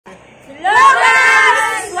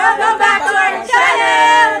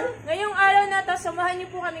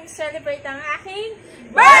niyo po kaming celebrate ang aking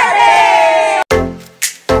birthday!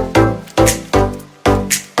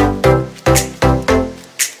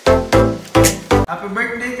 Happy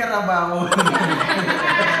birthday, Karabaho!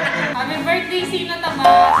 Happy birthday, Zina taba!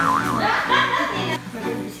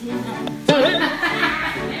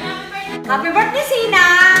 Happy birthday, Zina!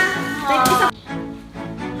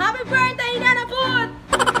 Happy birthday, Nanaput!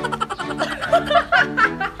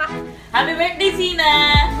 Happy birthday, Zina!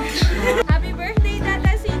 Happy birthday,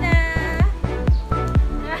 Tata Zina!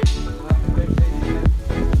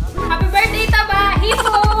 Happy birthday, Taba!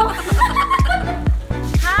 Hipo!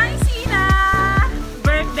 Hi, Zina!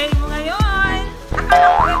 Birthday mo ngayon! Akala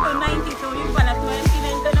ko ito, 92. Yung pala,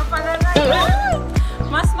 29 ka na pala ngayon!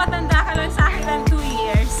 Mas matanda ka lang sa akin ng 2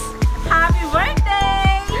 years. Happy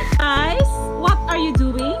birthday! Guys, what are you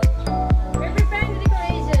doing? We're preparing the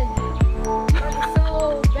decoration.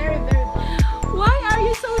 So, very bad. Why are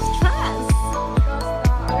you so stressed? Because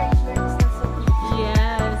the arrangement is not so good.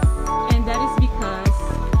 Yes, and that is because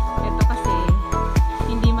ito kasi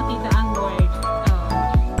hindi makita ang word.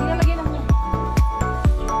 Nilalagay lang mo.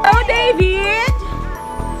 Oh, David!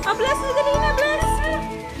 Oh, bless na dali na, bless!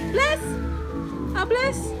 Bless! Oh,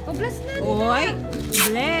 bless! Oh, bless na. Oy!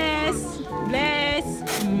 Bless! Bless!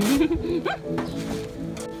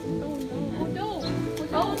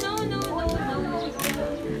 Oh, no, no, no, no.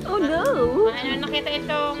 Oh, no! Ano, nakita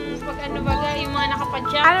itong pag ano baga, yung mga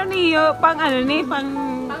nakapadyak. Ano niyo? Pang ano ni? Pang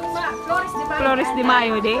Flores de Mayo. Flores de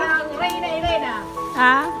Mayo, de? Ang Reyna.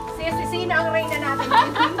 Ha? Si Zina ang Reyna natin.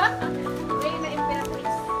 Reyna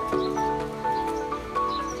Imperatriz.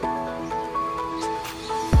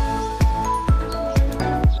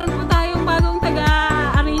 Meron po tayong bagong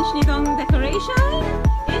taga-arrange nitong decoration.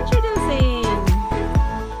 Introducing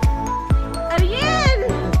Ariel!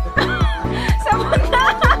 Sabon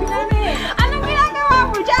na! Anong ginagawa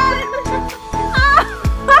mo dyan?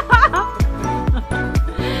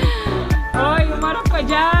 Hoy, umarap ka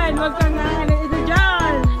dyan! Huwag kang ano ito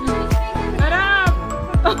dyan! Harap!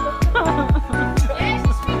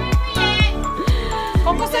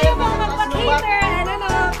 Kung gusto nyo bang magpa-cater, ano no,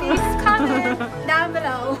 please comment down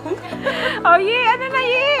below. Oh, yeah! Ano na,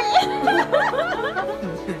 yeah!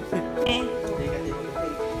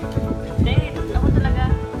 Hindi, ako talaga.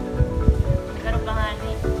 Nagkaroon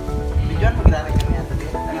eh. Bidyon, mag-rami kami ato din.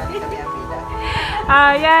 Tangani kami ang pila.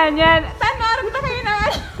 Ah, yan, yan. Saan maarap na kayo na?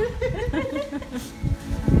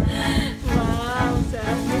 Wow,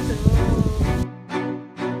 sarap nito.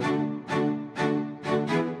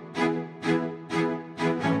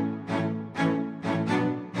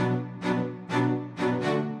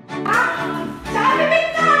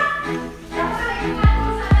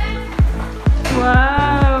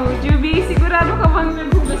 Wow! Juby, sigurado ka bang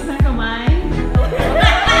naghugas ng kamay?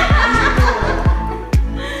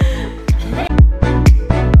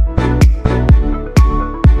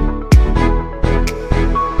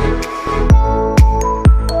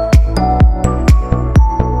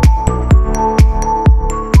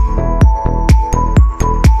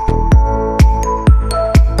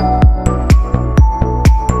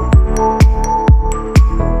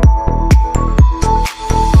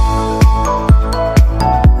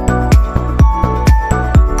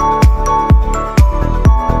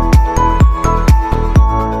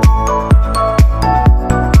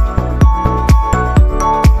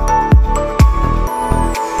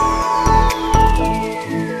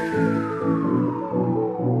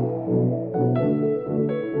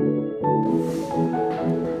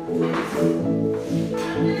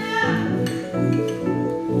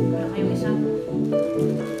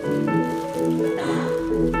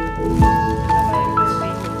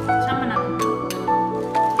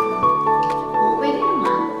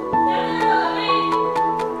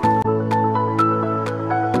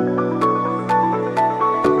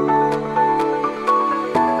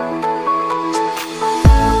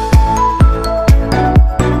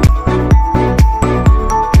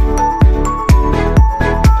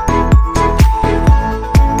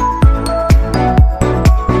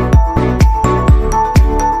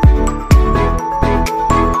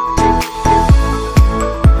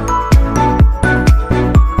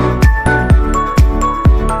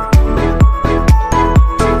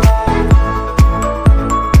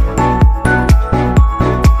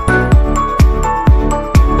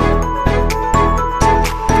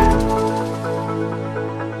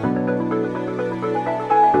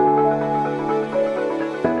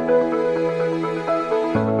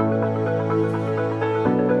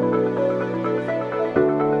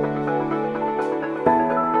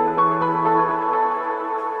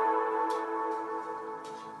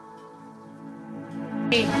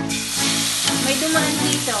 May dumaan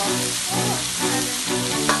dito.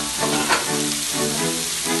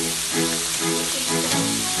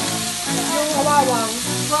 Yung wawang.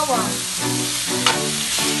 Wawang.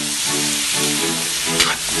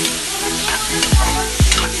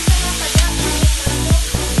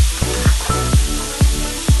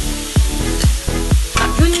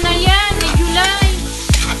 June na yan, eh, July.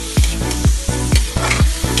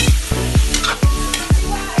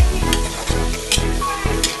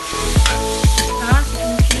 Ha?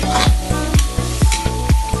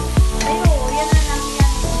 Ayo, yan na lang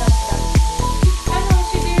yan. Ano,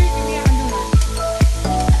 si Dear, hindi yan, ano na?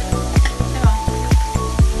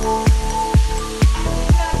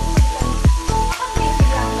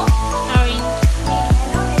 Sorry.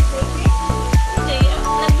 Hindi,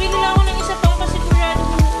 nagbili lang ako ng isa pang kasi kurado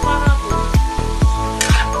mo para po.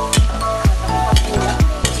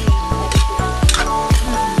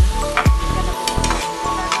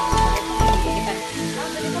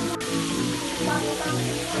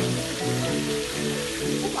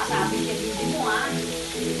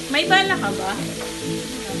 May bala ka ba?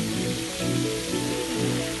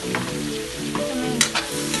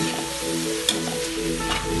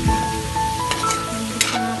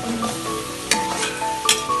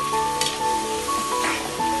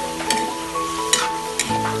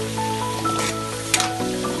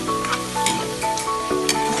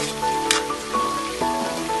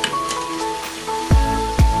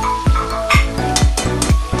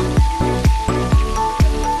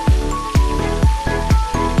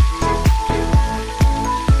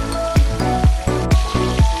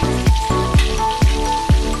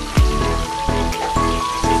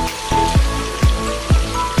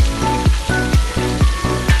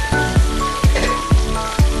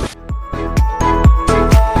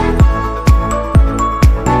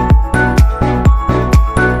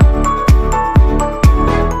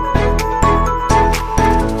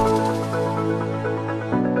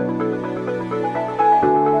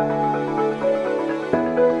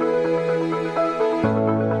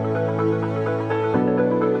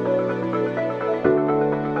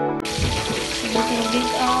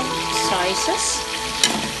 Sizes.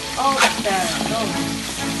 Oh, there. Oh.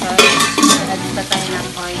 Nagpa tayo ng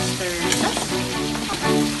oyster sauce.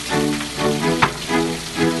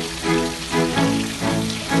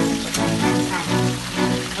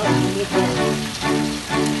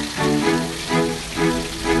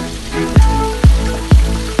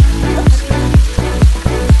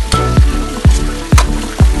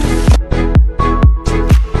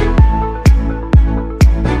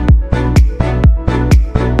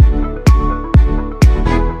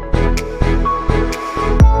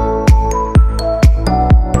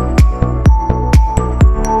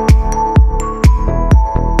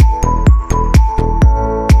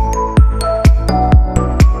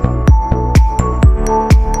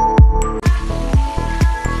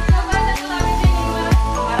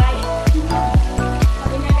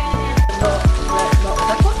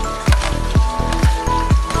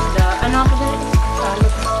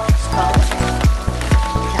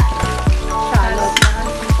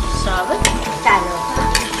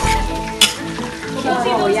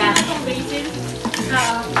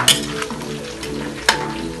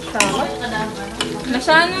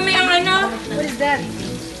 Nasaan mo may ang ano? What is that?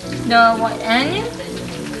 The what onion?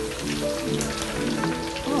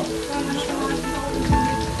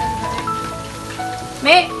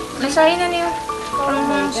 May, nasahin na niyo.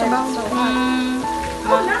 Sabaw.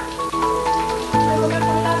 Wala.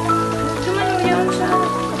 Gumano yung sa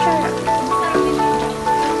kutsara.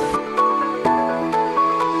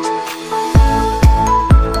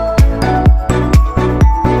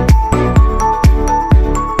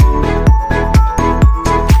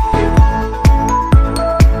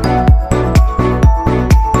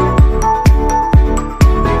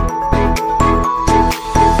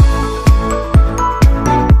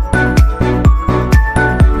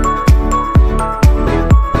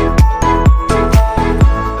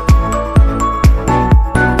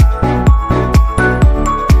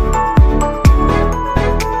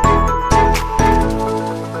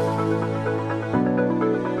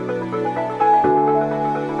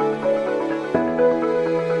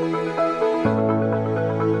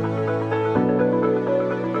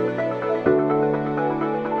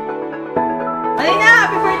 Dali na!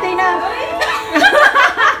 Happy birthday na!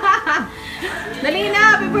 Dali na!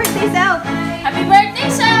 Happy birthday, Self! Happy birthday,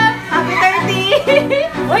 Sam! Happy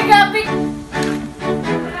 30! Uy, gabi!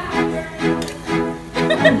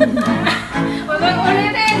 Huwag kang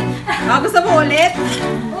ulitin! Gusto mo ulit?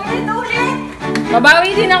 Ulit!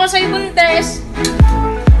 Babawi din ako sa Buntes.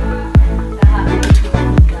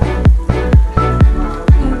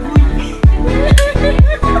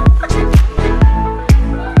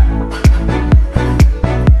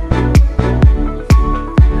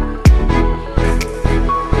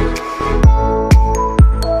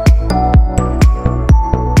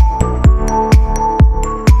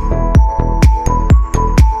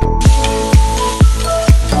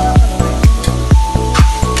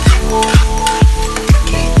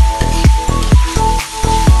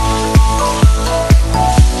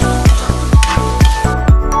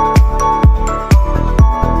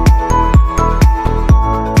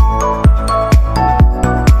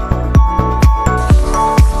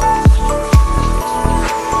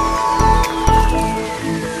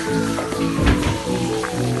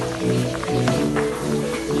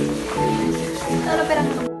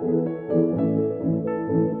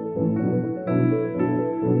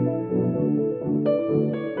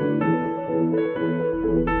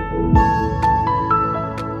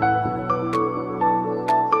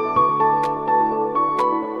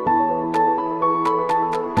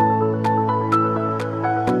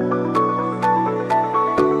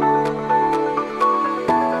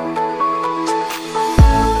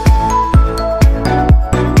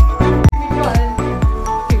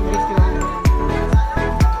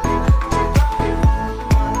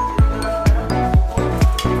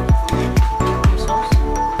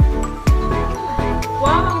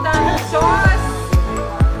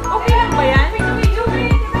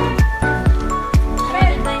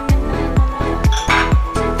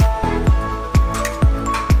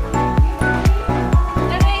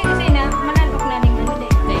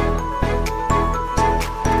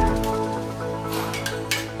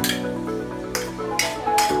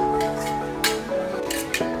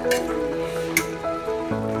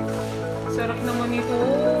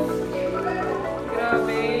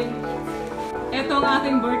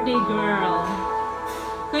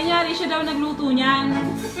 Kunyari, siya daw nagluto niyan.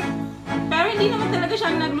 Pero hindi naman talaga siya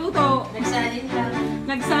nagluto. Nagsalin lang.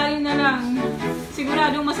 Nagsalin na lang.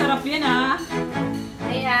 Siguradong masarap yan, ha?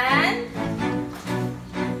 Ayan.